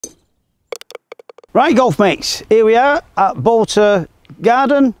Right, golf mates, here we are at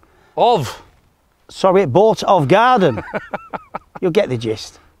Garten. Sorry, Boat of Garten. You'll get the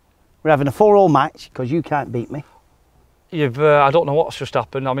gist. We're having a 4-hole match because you can't beat me. I don't know what's just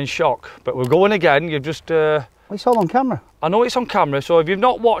happened. I'm in shock. But we're going again. You've just. It's all on camera. I know it's on camera. So if you've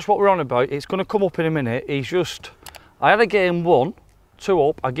not watched what we're on about, it's going to come up in a minute. I had a game 1, 2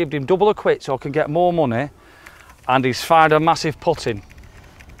 up. I gave him double a quit so I can get more money, and he's fired a massive putt in.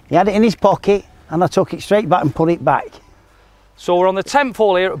 He had it in his pocket, and I took it straight back and put it back. So we're on the 10th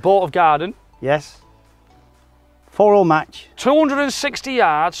hole here at Boat of Garten. Yes. 4-hole match. 260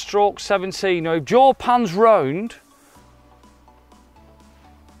 yards, stroke 17. Now, if Joe pans round,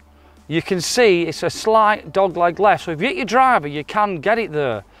 you can see it's a slight dogleg left. So if you hit your driver, you can get it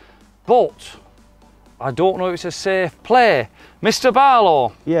there. But I don't know if it's a safe play. Mr.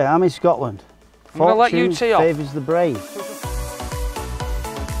 Barlow. Yeah, I'm in Scotland. I'm going to let you tee off. Favours the Braid.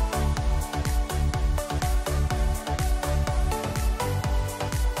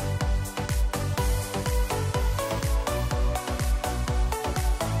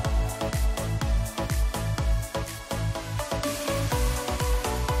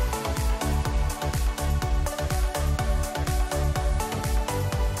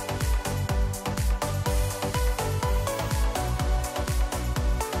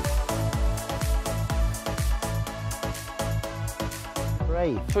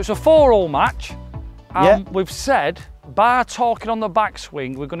 So it's a 4-hole match, and we've said, bar talking on the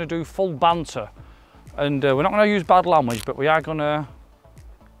backswing, we're going to do full banter. And we're not going to use bad language, but we are going to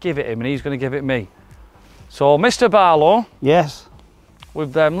give it him, and he's going to give it me. So, Mr. Barlow. Yes.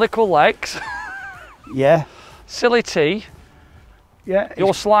 With them little legs. Yeah. Silly tee. Yeah.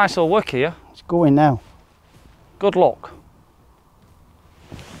 Your slice will work here. It's going now. Good luck.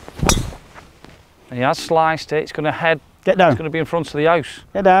 And he has sliced it. It's going to head. Get down. It's going to be in front of the house.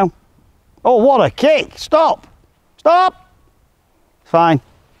 Get down. Oh, what a kick. Stop. Stop. Fine.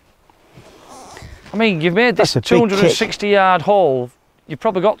 I mean, you've made this 260-yard hole. You've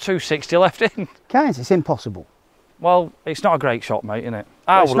probably got 260 left in. Guys, it's impossible. Well, it's not a great shot, mate, isn't it?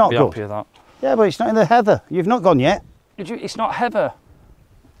 I wouldn't be happy with that. Yeah, but it's not in the heather. You've not gone yet. It's not heather.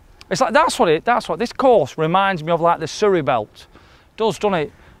 It's like, that's what this course reminds me of, like the Surrey belt. It does, doesn't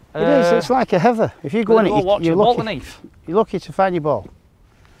it? It is, it's like a heather. If you go in it, you're lucky to find your ball.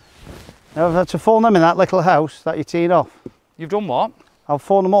 Now I've had to phone them in that little house that you're teeing off. You've done what? I'll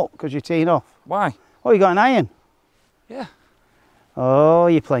phone them up because you're teeing off. Why? Oh, you got an iron? Yeah. Oh,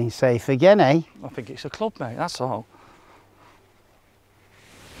 you're playing safe again, eh? I think it's a club, mate, that's all.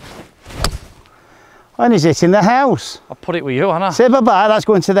 When is it in the house? I'll put it with you, haven't I? Say bye-bye, that's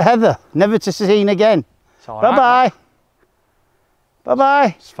going to the heather. Never to be seen again. Bye-bye.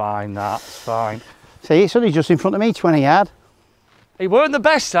 Bye-bye. It's fine, it's fine. See, it's only just in front of me, 20 yard. He weren't the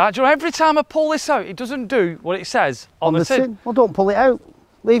best at. Do you know, every time I pull this out, it doesn't do what it says on the tin. Well, don't pull it out.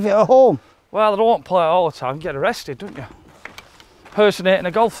 Leave it at home. Well, I don't want to pull it out all the time. You get arrested, don't you? Personating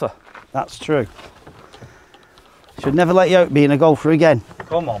a golfer. That's true. Should never let you out being a golfer again.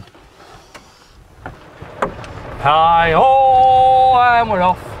 Come on. Hi-ho, and we're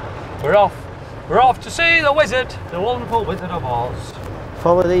off. We're off. We're off to see the wizard, the wonderful Wizard of Oz.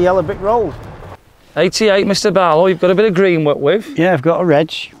 Follow the yellow brick road. 88, Mr. Barlow, you've got a bit of green work with. Yeah, I've got a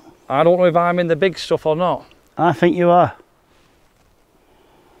reg. I don't know if I'm in the big stuff or not. I think you are.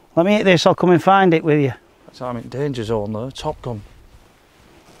 Let me hit this, I'll come and find it with you. That's I'm in danger zone though, Top Gun.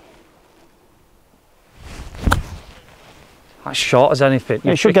 That's short as anything.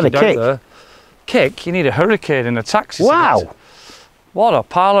 You should get a kick. There. Kick? You need a hurricane in a taxi. Wow! What a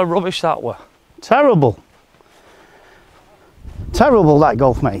pile of rubbish that were. Terrible. Terrible, that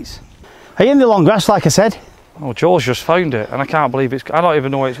golf, mates. Are you in the long grass, like I said? Oh, Joe's just found it, and I can't believe it's. I don't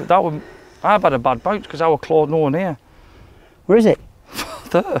even know it's. That one. I've had a bad bounce because our clawed no one here. Where is it?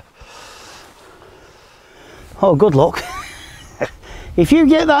 There. Oh, good luck. If you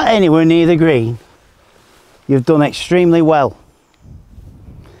get that anywhere near the green, you've done extremely well.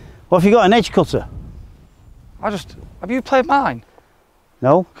 What have you got, an edge cutter? Have you played mine?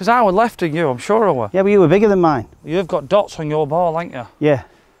 No. Because I was left in you, I'm sure I were. Yeah, but you were bigger than mine. You've got dots on your ball, haven't you? Yeah.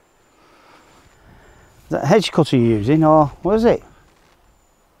 Is that hedge cutter you're using, or what is it?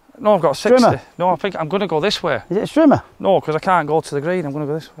 No, I've got 60. Strimmer. No, I think I'm going to go this way. Is it a strimmer? No, because I can't go to the green, I'm going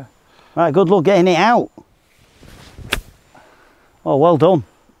to go this way. Right, good luck getting it out. Oh, well done.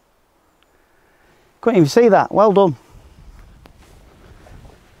 Couldn't even see that, well done.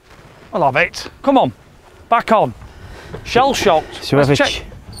 I love it. Come on, back on. Shell shocked.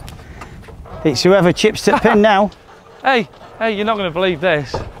 It's whoever chips the pin now. Hey, you're not going to believe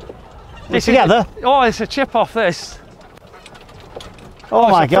this. This together? Oh, it's a chip off this. Oh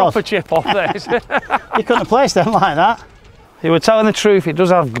my God. Proper chip off this. You couldn't have placed them like that. You were telling the truth, it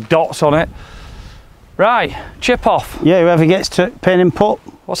does have dots on it. Right, chip off. Yeah, whoever gets to pin and putt.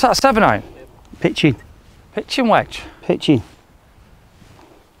 What's that, 7-iron? Pitching. Pitching wedge? Pitching.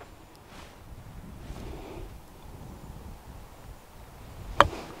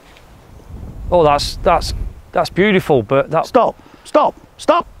 Oh, that's beautiful, but that... Stop, stop,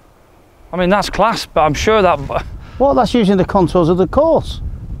 stop. I mean, that's class, but I'm sure that... Well, that's using the contours of the course.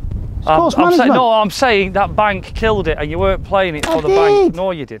 It's course management. I'm saying that bank killed it and you weren't playing it for the bank.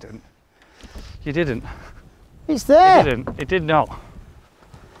 No, you didn't. You didn't. It's there. You didn't. It did not.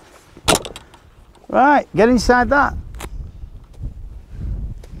 Right, get inside that.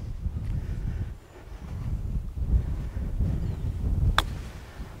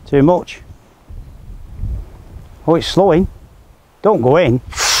 Too much. Oh, it's slowing. Don't go in.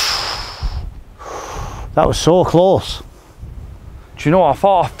 That was so close. Do you know what? I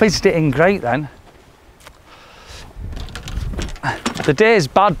thought I fizzed it in great then. The day's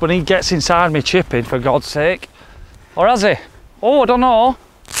bad when he gets inside me chipping, for God's sake. Or has he? Oh, I don't know.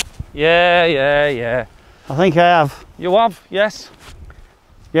 Yeah. I think I have. You have? Yes.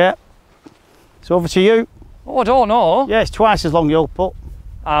 Yeah. It's over to you. Oh, I don't know. Yeah, it's twice as long you'll put.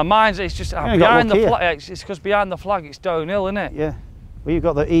 Mine's, it's just behind the flag. It's because behind the flag it's downhill, isn't it? Yeah. Well, you've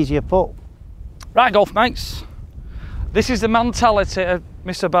got the easier putt. Right, golf mates. This is the mentality of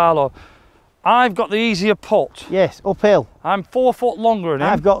Mr. Barlow. I've got the easier putt. Yes, uphill. I'm 4 foot longer than him.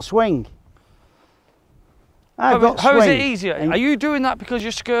 I've got swing. How is it easier? Are you doing that because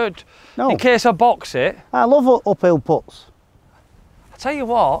you're scared in case I box it? I love uphill putts. I tell you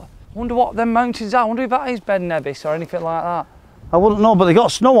what, I wonder what them mountains are. I wonder if that is Ben Nevis or anything like that. I wouldn't know, but they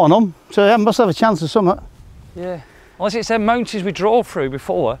got snow on them, so they must have a chance of something. Yeah. Unless it's them mountains we drove through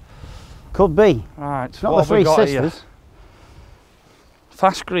before. Could be. Right. It's not the Three Sisters. Here?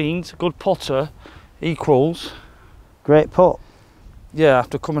 Fast greens, good putter, equals. Great putt. Yeah,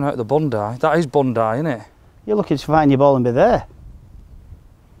 after coming out of the Bondi. That is Bondi, isn't it? You're looking to find your ball and be there.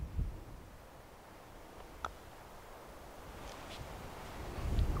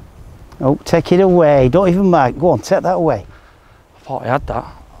 Oh, take it away. Don't even mind. Go on, take that away. I thought I had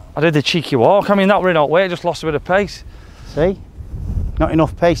that. I did the cheeky walk. I mean, that ran out way. I just lost a bit of pace. See? Not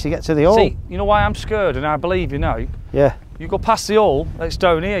enough pace to get to the hole. See, you know why I'm scared, and I believe you know? Yeah. You go past the hole, it's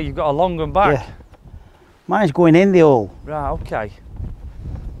down here. You've got a long and back. Yeah. Mine's going in the hole. Right, okay.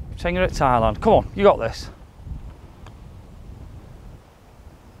 Saying you're at Thailand. Come on, you got this.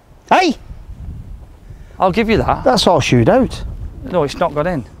 Hey! I'll give you that. That's all shoot out. No, it's not got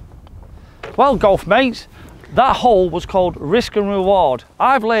in. Well, golf mates, that hole was called risk and reward.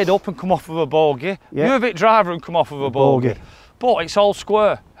 I've laid up and come off of a bogey. Yeah. You have hit driver and come off of a bogey. But it's all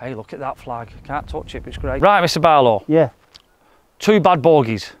square. Hey, look at that flag. Can't touch it, but it's great. Right, Mr. Barlow. Yeah. 2 bad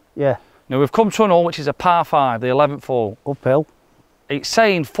bogeys. Yeah. Now we've come to an hole which is a par 5, the 11th hole. Uphill. It's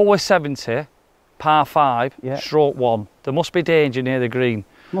saying 470, par 5, stroke 1. There must be danger near the green.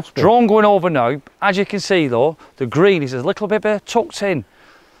 Must be. Drone going over now. As you can see though, the green is a little bit tucked in.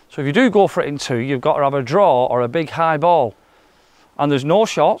 So if you do go for it in 2, you've got to have a draw or a big high ball. And there's no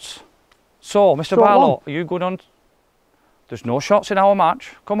shots. So, Mr. Barlow, are you good on? There's no shots in our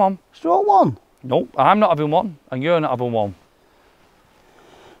match. Come on. Stroke 1. Nope, I'm not having one, and you're not having one.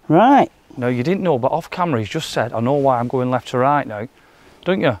 Right. No, you didn't know, but off camera he's just said, I know why I'm going left to right now.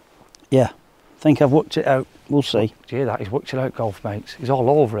 Don't you? Yeah. I think I've worked it out. We'll see. Do you hear that? He's worked it out, golf mates. He's all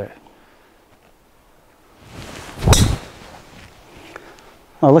over it.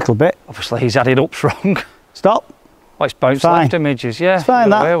 A little bit. Obviously he's had it up strong. Stop. Oh, it's bounced left images, yeah. It's fine,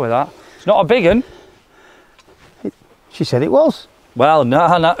 that. Away with that. It's not a big one. She said it was. Well,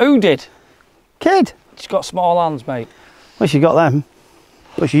 no. Who did? Kid. She's got small hands, mate. Well, she got them.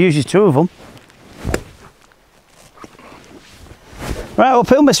 But she uses 2 of them. Right,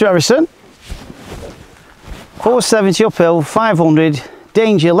 uphill, Mr. Harrison. 470 uphill, 500.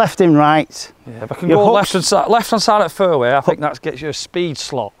 Danger left and right. Yeah, if I can go left hand side at fairway, I think that gets you a speed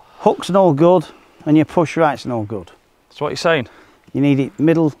slot. Hook's no good, and your push right's no good. That's what you're saying. You need it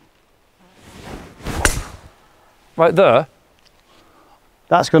middle. Right there.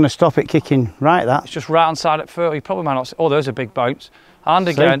 That's going to stop it kicking right, that. It's just right hand side at fairway. You probably might not see. Oh, there's a big bounce. And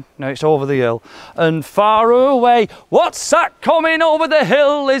again, now it's over the hill. And far away, what's that coming over the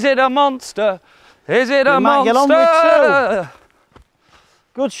hill? Is it a monster? Is it a monster? Get on with 2.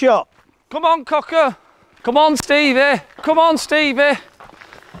 Good shot. Come on, Cocker. Come on, Stevie. Come on, Stevie.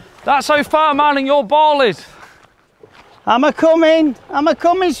 That's how far, man, and your ball is. I'm a-coming,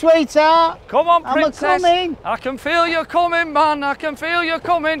 sweetheart. Come on, princess. I'm a-coming. I can feel you coming, man. I can feel you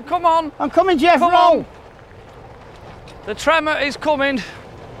coming. Come on. I'm coming, Jeff. Come on. The tremor is coming.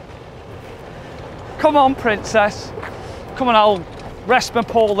 Come on, princess. Come on, I'll rest my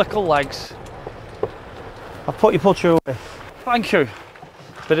poor little legs. I've put your putter away. Thank you.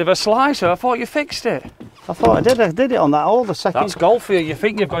 Bit of a slicer, I thought you fixed it. I thought I did it on that hole, the second. That's golf for you. You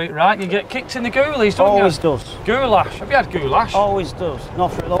think you've got it right, you get kicked in the goolies, don't Always you? does. Goulash. Have you had goulash? Always does.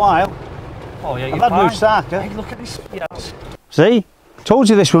 Not for a while. Oh yeah, you've had moussaka. Hey, look at this. Yes. See? Told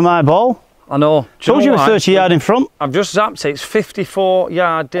you this was my ball. I know. Told you it was 30 yard in front. I've just zapped it. It's 54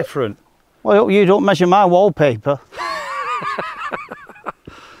 yard different. Well, I hope you don't measure my wallpaper.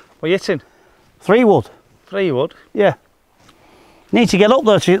 What are you hitting? 3 wood. 3 wood? Yeah. Need to get up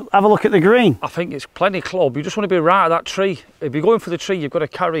there to have a look at the green. I think it's plenty club. You just want to be right at that tree. If you're going for the tree, you've got to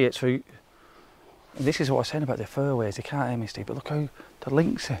carry it. So you... This is what I was saying about the fairways. They can't hear me, Steve, but look how the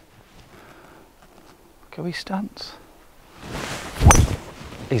links are. Look how he stands.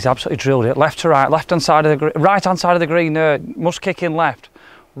 He's absolutely drilled it. Left to right, left-hand side of the green, right-hand side of the green there. Must kick in left.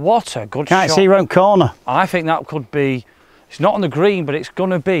 What a good shot. Can't see round corner. I think that could be, it's not on the green, but it's going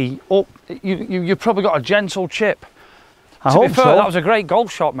to be up. You've probably got a gentle chip. I To be hope fair, so. that was a great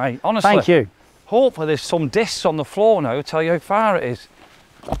golf shot, mate, honestly. Thank you. Hopefully there's some discs on the floor now to tell you how far it is.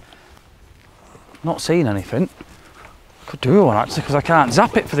 Not seeing anything. Could do one actually, because I can't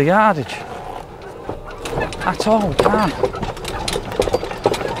zap it for the yardage. At all, can't.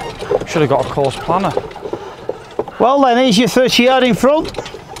 Should have got a course planner. Well then, here's your 30 yard in front.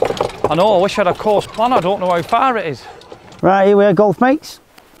 I know, I wish I had a course planner. I don't know how far it is. Right, here we are, golf mates.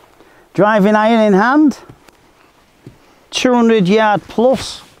 Driving iron in hand. 200 yard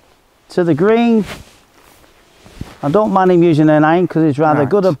plus to the green. I don't mind him using an iron because it's rather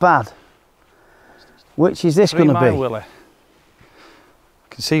good or bad. Which is this going to be? Willie. I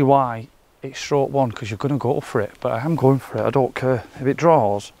can see why it's stroke 1, because you're going to go for it, but I am going for it. I don't care. If it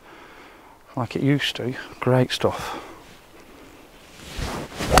draws like it used to, great stuff.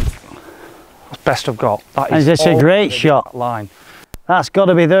 That's best I've got. That is a great shot. Line. That's got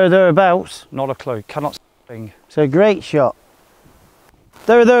to be thereabouts. Not a clue. Cannot sing. It's a great shot.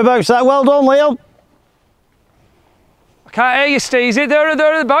 Thereabouts. That well done, Leon. I can't hear you, Steve. Is it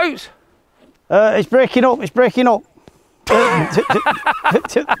thereabouts? It's breaking up. It's breaking up.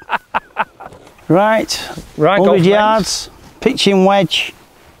 Right. 100 yards. Pitching wedge.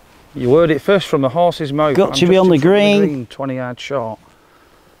 You heard it first from the horse's mouth. Got to be on the green. 20 yard shot.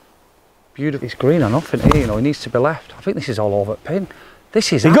 Beautiful. It's green or nothing here, you know. It needs to be left. I think this is all over pin.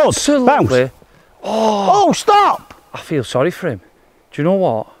 This is absolutely. Bounce. Oh, stop! I feel sorry for him. Do you know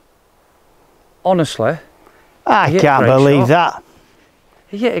what? Honestly, I can't believe that.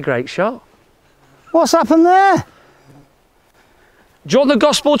 He hit a great shot. What's happened there? Do you want the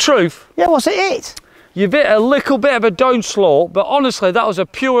gospel truth? Yeah, what's it hit? You've hit a little bit of a down slope, but honestly, that was a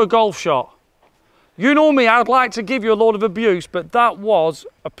pure golf shot. You know me, I'd like to give you a load of abuse, but that was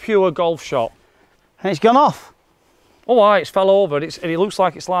a pure golf shot. And it's gone off. Oh, right, it's fell over, and it looks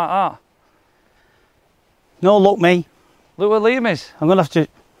like it's like that. No luck, me. Look where Liam is. I'm going to have to...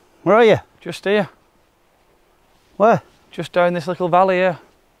 Where are you? Just here. Where? Just down this little valley here.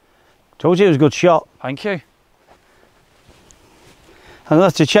 Told you it was a good shot. Thank you. I'm going to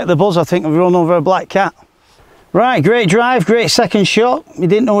have to check the buzz. I think I've run over a black cat. Right, great drive, great second shot. He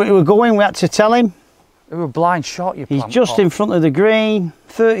didn't know where he was going. We had to tell him. It was a blind shot, you He's just in front of the green.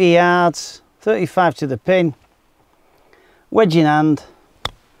 30 yards, 35 to the pin. Wedge in hand.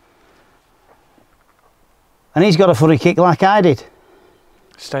 And he's got a funny kick like I did.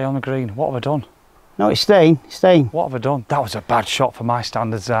 Stay on the green. What have I done? No, it's staying, staying. What have I done? That was a bad shot for my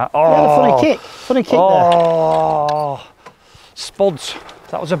standards, that. Oh, he had a funny kick there. Oh, spuds.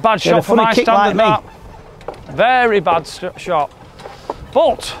 That was a bad shot for my standards, that. Very bad shot.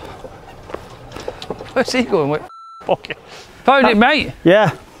 But, where's he going with? Okay. Found it, mate.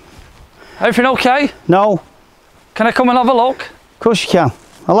 Yeah. Everything okay? No. Can I come and have a look? Of course you can.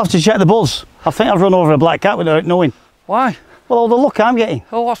 I'll have to check the buzz. I think I've run over a black cat without knowing. Why? Well, all the luck I'm getting.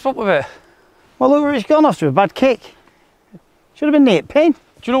 Oh, what's up with it? Well, look where it's gone after a bad kick. Should have been near pin. Do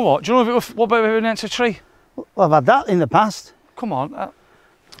you know what? Do you know if it was, what about if it went next to a tree? Well, I've had that in the past. Come on.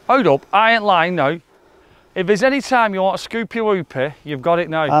 Hold up. I ain't lying now. If there's any time you want a scoopy whoopie, you've got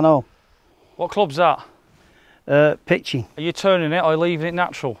it now. I know. What club's that? Pitching. Are you turning it or leaving it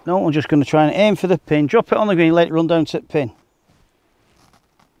natural? No, I'm just going to try and aim for the pin, drop it on the green, let it run down to the pin.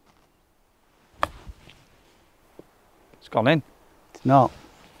 It's gone in. It's not.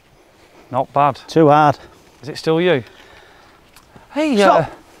 Not bad. Too hard. Is it still you? Hey,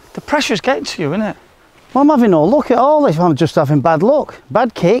 the pressure's getting to you, isn't it? Well, I'm having no luck at all if I'm just having bad luck.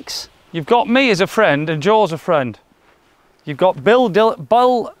 Bad kicks. You've got me as a friend and Joe's a friend. You've got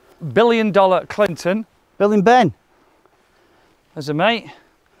Billion Dollar Clinton. Bill and Ben. There's a mate.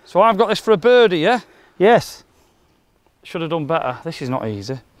 So I've got this for a birdie, yeah? Yes. Should have done better. This is not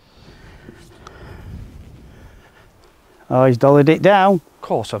easy. Oh, he's dollied it down. Of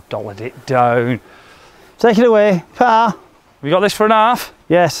course I've dollied it down. Take it away, par. Have you got this for an half?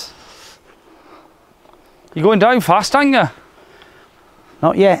 Yes. You're going down fast, aren't you?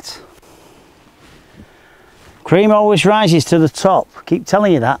 Not yet. Cream always rises to the top. Keep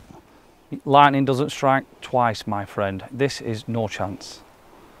telling you that. Lightning doesn't strike twice, my friend. This is no chance.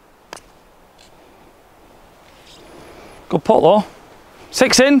 Good putt though.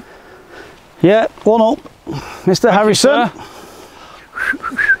 6 in. Yeah, 1 up. Mr. Harrison.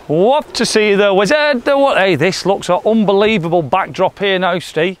 What to see the wizard. Hey, this looks an unbelievable backdrop here now,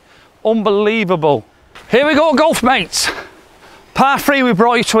 Steve. Unbelievable. Here we go, golf mates. Par 3 we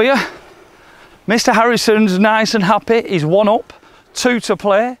brought you to you. Mr. Harrison's nice and happy. He's 1 up, 2 to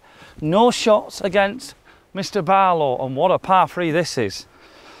play. No shots against Mr. Barlow. And what a par 3 this is.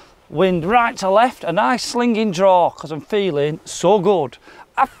 Wind right to left, a nice slinging draw because I'm feeling so good.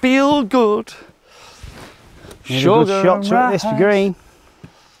 I feel good. Good shot to hit this for green.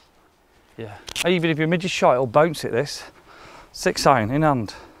 Yeah, even if you mid your shot, it'll bounce it this. 6 iron in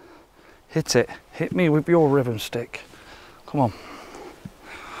hand. Hit it. Hit me with your ribbon stick. Come on.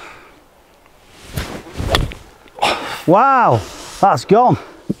 Wow, that's gone.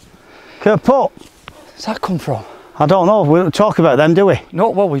 Kaput. Where's that come from? I don't know. We don't talk about them, do we? No,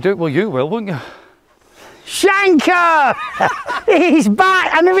 well, we do. Well, you will, won't you? Shanker! He's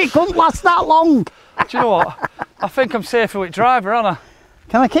back. I knew it couldn't last that long. Do you know what? I think I'm safer with driver, aren't I?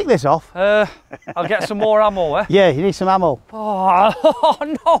 Can I kick this off? I'll get some more ammo, eh? Yeah, you need some ammo. Oh,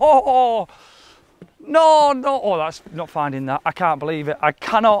 no! No! Oh, that's not finding that. I can't believe it. I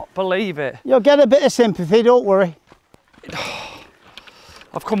cannot believe it. You'll get a bit of sympathy, don't worry.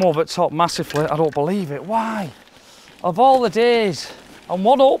 I've come over the top massively. I don't believe it. Why? Of all the days, I'm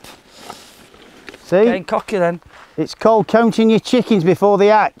 1 up. See? Getting cocky then. It's called counting your chickens before they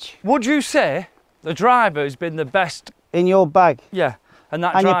hatch. Would you say the driver has been the best? In your bag? Yeah. And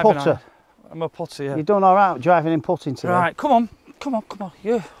that and your driving putter? I'm a putter, yeah. You've done all right driving and putting today. Right, come on.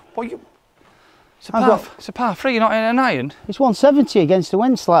 Yeah. What you? It's a par 3, you're not in an iron. It's 170 against the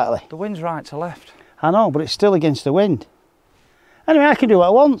wind slightly. The wind's right to left. I know, but it's still against the wind. Anyway, I can do it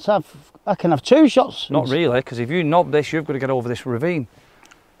at once. I can have 2 shots. Not really, because if you knob this, you've got to get over this ravine.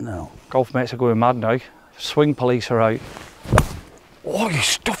 No. Golf mates are going mad now. Swing police are out. Oh, you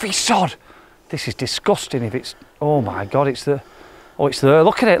stuffy sod. This is disgusting if it's... Oh my God, it's the... Oh, it's there.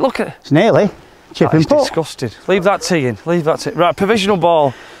 Look at it, look at it. It's nearly. Chip and putt. It's disgusting. Leave that tee in. Leave that tee. Right, provisional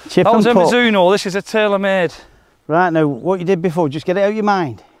ball. Chip that and was a putt. Mizuno. This is a tailor-made. Right, now, what you did before, just get it out of your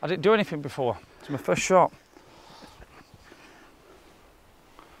mind. I didn't do anything before. It's my first shot.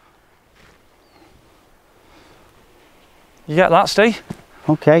 You get that, Steve?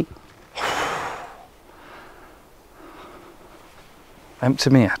 Okay. Empty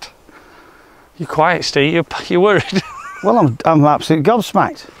me head. You're quiet, Steve. You're worried. Well, I'm absolutely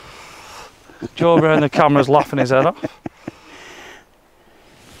gobsmacked. Joe behind the camera's laughing his head off.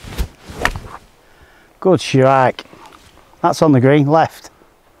 Good strike. That's on the green, left.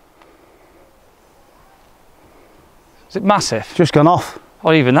 Is it massive? Just gone off.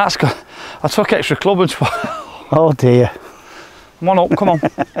 Oh, even that's good. I took extra club and Oh dear. 1 up, come on.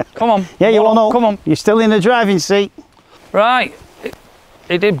 Come on. Yeah, you're 1 up. Come on. You're still in the driving seat. Right.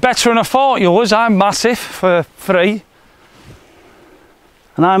 It did better than I thought yours. I'm massive for 3.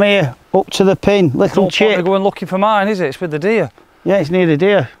 And I'm here, up to the pin, little Don't chip. want to go and looking for mine, is it? It's with the deer. Yeah, it's near the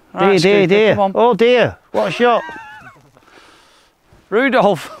deer. Right, Deer. come on. Oh dear, what a shot.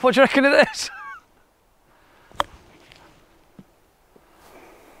 Rudolph, what do you reckon of this?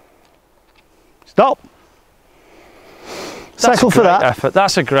 Stop. Cycle for that. Effort.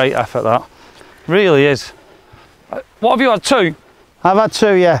 That's a great effort, that. Really is. What have you had, 2? I've had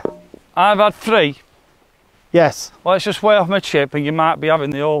 2, yeah. I've had 3. Yes. Well, it's just way off my chip and you might be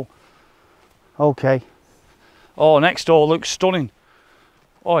having the hole. Okay. Oh, next hole looks stunning.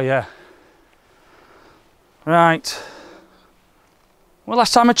 Oh, yeah. Right. Well,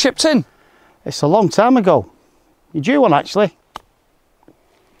 last time I chipped in? It's a long time ago. You due one, actually.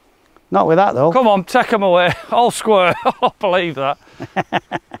 Not with that, though. Come on, take them away. All square. I believe that.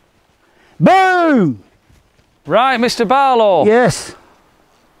 Boom! Right, Mr. Barlow. Yes.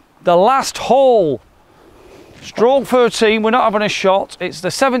 The last hole. Stroke 13, we're not having a shot. It's the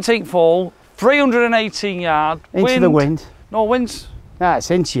 17th hole, 318 yard. Into the wind. No winds. Ah, it's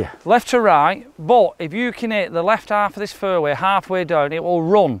into you. Left to right, but if you can hit the left half of this fairway halfway down, it will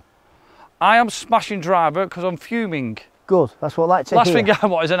run. I am smashing driver because I'm fuming. Good, that's what I like to Last hear. thing I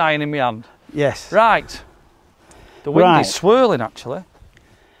want is an iron in my hand. Yes. Right. The wind is swirling, actually.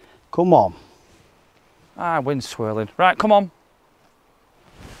 Come on. Ah, wind's swirling. Right, come on.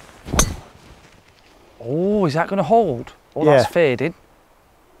 Oh, is that going to hold? Oh, yeah. That's fading.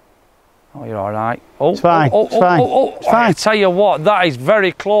 Oh, you're all right. Oh, it's fine. Oh, it's fine. It's fine. I tell you what, that is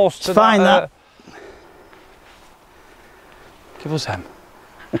very close to fine, that. Give us them.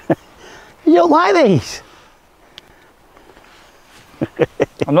 You don't like these?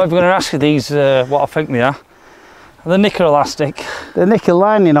 I'm not even going to ask you these, what I think they are. The knicker elastic. The knicker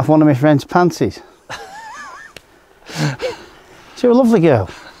lining off one of my friend's panties. She's a lovely girl.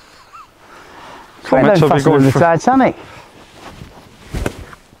 Went down faster than the Titanic.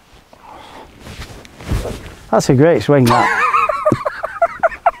 That's a great swing, that.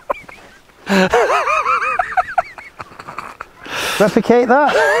 Replicate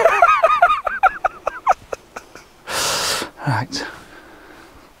that. Right.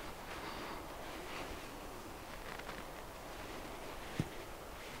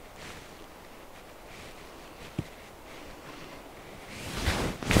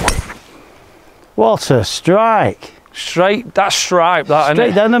 What a strike. Straight, that's stripe, that,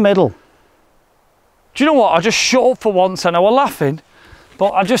 straight down the middle. Do you know what? I just shut up for once and I was laughing,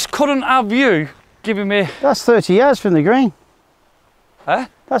 but I just couldn't have you giving me... That's 30 yards from the green. Eh?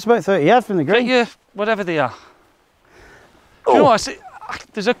 That's about 30 yards from the green. Get you, whatever they are. Do you know what? I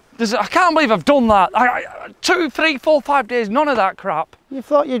can't believe I've done that. 2, 3, 4, 5 days, none of that crap. You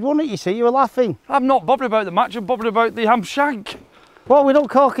thought you'd won it, you see, you were laughing. I'm not bothered about the match, I'm bothered about the ham shank. Well, we don't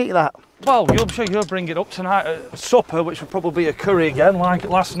cork it that. Well, I'm sure you'll bring it up tonight at supper, which will probably be a curry again, like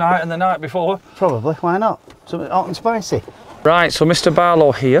last night and the night before. Probably, why not? Something hot and spicy. Right, so Mr.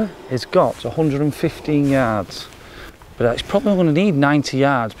 Barlow here has got 115 yards. But it's probably going to need 90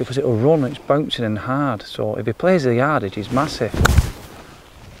 yards because it'll run, it's bouncing and hard. So if he plays the yardage, he's massive.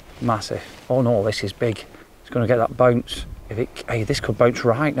 Massive. Oh no, this is big. It's going to get that bounce. Hey, this could bounce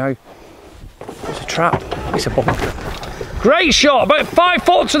right now. It's a trap. It's a bump. Great shot, about 5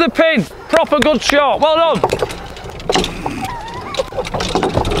 foot to the pin. Proper good shot. Well done.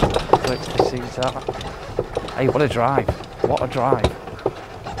 Hey, what a drive. What a drive.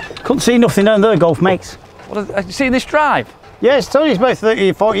 Couldn't see nothing down there, golf mates. Have you seen this drive? Yeah, it's told you it's about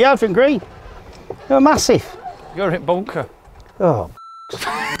 30 or 40 yards from green. They're massive. You're in bunker. Oh.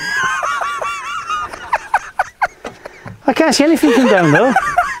 I can't see anything from down there.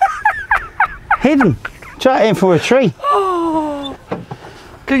 Hidden. Try to aim for a tree. Oh.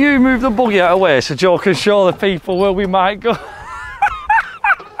 Can you move the buggy out of the way so Joe can show the people where we might go?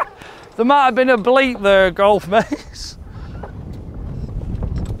 There might have been a bleep there, golf mates.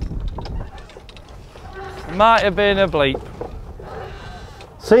 Might have been a bleep.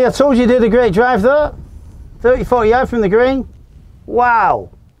 See, I told you did a great drive there. 30, 40 yards from the green.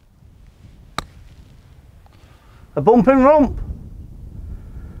 Wow. A bump and rump.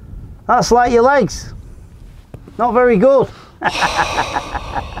 That's like your legs. Not very good.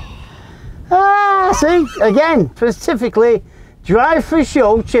 Ah, see, again, specifically, drive for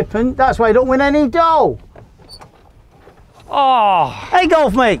show, chipping. That's why I don't win any dough. Oh. Hey,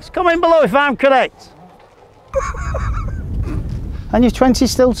 golf mates, comment below if I'm correct. And you've 20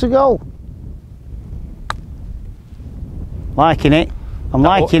 still to go. Liking it. I'm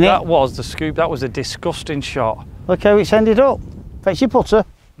liking it. That was the scoop. That was a disgusting shot. Look how it's ended up. Fetch your putter.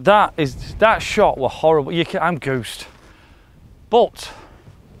 That shot was horrible. I'm goosed. But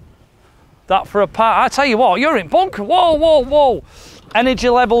that for a par. I tell you what, you're in bunker. Whoa, whoa, whoa. Energy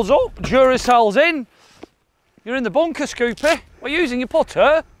levels up. Duracell's in. You're in the bunker, Scoopy. We're using your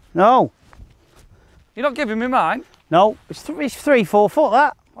putter. No. You're not giving me mine? No, it's 3, 4 foot,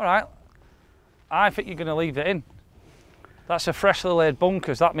 that. All right. I think you're going to leave it in. That's a freshly laid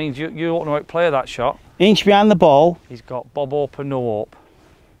bunkers. That means you ought to outplay that shot. Inch behind the ball. He's got bob up and no up.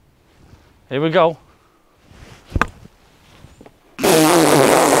 Here we go.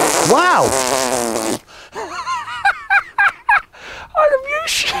 Wow.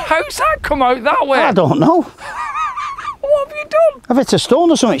 How's that come out that way? I don't know. What have you done? I've hit a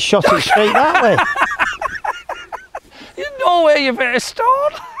stone or something, shot it straight that way. You know where you've hit a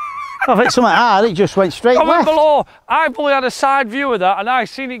stone. I've hit something hard, it just went straight Comment left. below. I've only had a side view of that and I've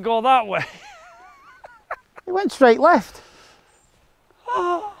seen it go that way. It went straight left.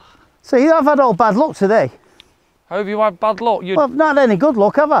 See, I've had all bad luck today. How have you had bad luck? Well, I've not had any good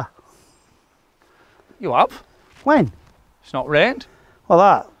luck, have I? You have. When? It's not rained. Well,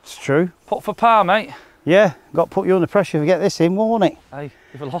 that's true. Put for par, mate. Yeah, got to put you under pressure to get this in, won't it? Hey,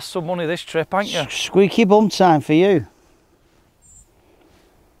 you've lost some money this trip, ain't you? Squeaky bum time for you.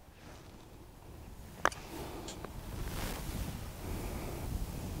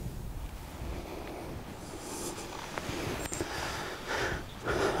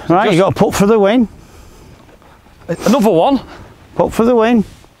 Right, you got to put for the win. Another one. Put for the win.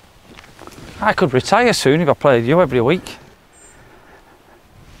 I could retire soon if I played you every week.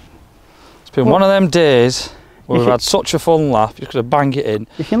 It's been one of them days where we've had such a fun laugh. Just gonna bang it in.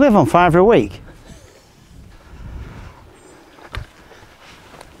 You can live on £5 a week.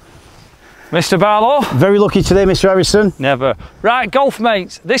 Mr. Barlow? Very lucky today, Mr. Harrison. Never. Right, golf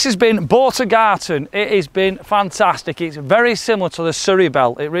mates, this has been Bota Garten. It has been fantastic. It's very similar to the Surrey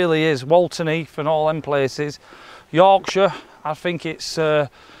belt. It really is. Walton Heath and all them places. Yorkshire, I think it's all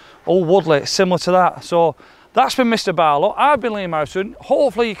Woodley, it's similar to that. So that's been Mr. Barlow. I've been Liam Harrison.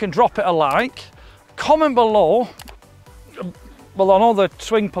 Hopefully you can drop it a like. Comment below. Well, I know the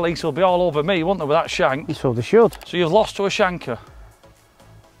swing police will be all over me, won't they, with that shank? So they should. So you've lost to a shanker.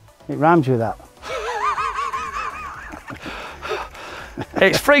 It rhymes with that.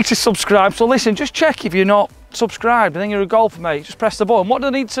 It's free to subscribe, so listen, just check if you're not subscribed and then you're a golfer, mate. Just press the button. What do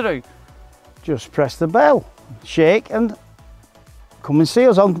they need to do? Just press the bell, shake, and come and see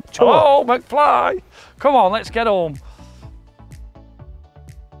us on tour. Oh, McFly! Come on, let's get home.